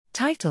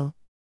Title: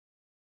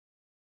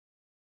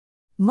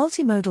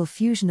 Multimodal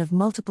fusion of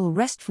multiple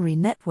rest-free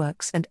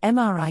networks and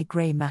MRI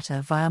gray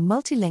matter via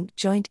multilink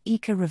joint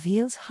ICA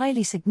reveals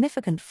highly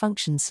significant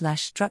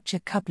function/structure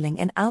coupling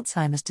in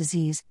Alzheimer's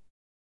disease.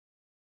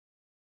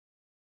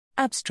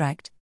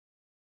 Abstract.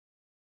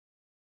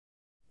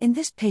 In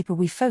this paper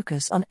we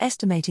focus on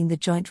estimating the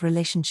joint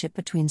relationship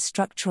between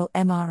structural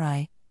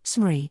MRI,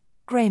 fMRI,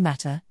 gray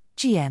matter,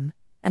 GM,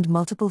 and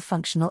multiple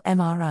functional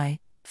MRI,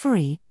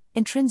 fMRI,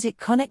 intrinsic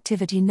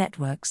connectivity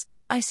networks,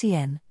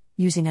 ICN,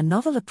 using a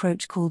novel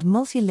approach called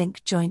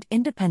multilink joint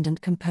independent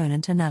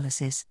component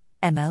analysis,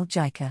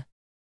 ML-JICA.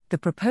 The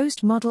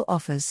proposed model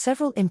offers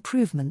several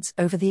improvements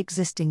over the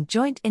existing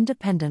joint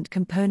independent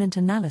component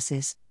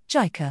analysis,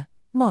 JICA,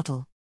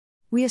 model.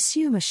 We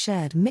assume a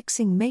shared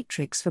mixing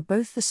matrix for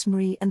both the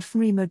fMRI and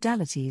fMRI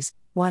modalities,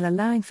 while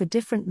allowing for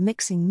different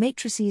mixing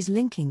matrices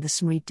linking the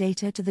fMRI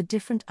data to the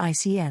different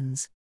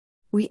ICNs.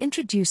 We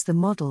introduce the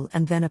model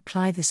and then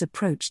apply this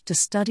approach to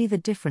study the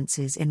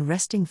differences in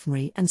resting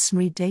fMRI and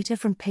fMRI data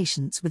from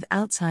patients with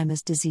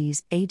Alzheimer's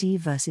disease AD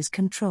versus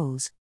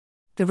controls.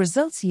 The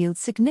results yield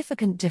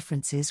significant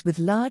differences with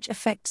large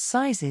effect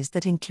sizes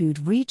that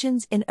include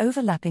regions in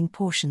overlapping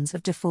portions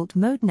of default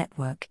mode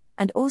network,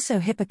 and also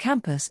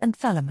hippocampus and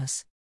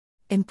thalamus.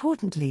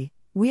 Importantly,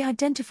 we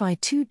identify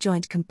two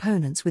joint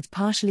components with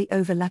partially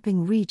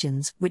overlapping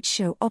regions which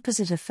show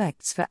opposite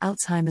effects for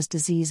Alzheimer's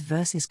disease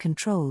versus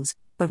controls,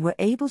 but were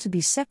able to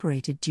be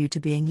separated due to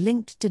being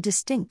linked to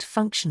distinct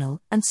functional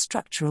and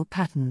structural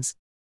patterns.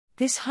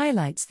 This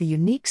highlights the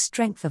unique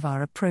strength of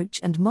our approach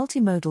and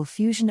multimodal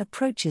fusion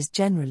approaches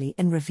generally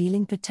in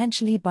revealing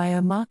potentially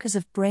biomarkers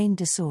of brain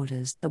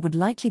disorders that would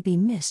likely be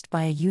missed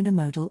by a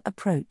unimodal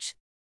approach.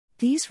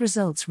 These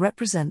results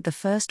represent the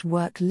first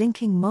work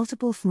linking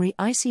multiple fMRI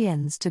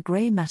ICNs to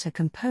gray matter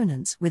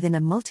components within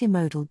a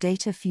multimodal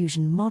data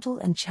fusion model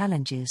and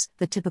challenges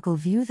the typical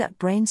view that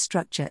brain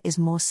structure is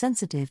more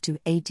sensitive to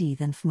AD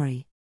than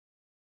fMRI.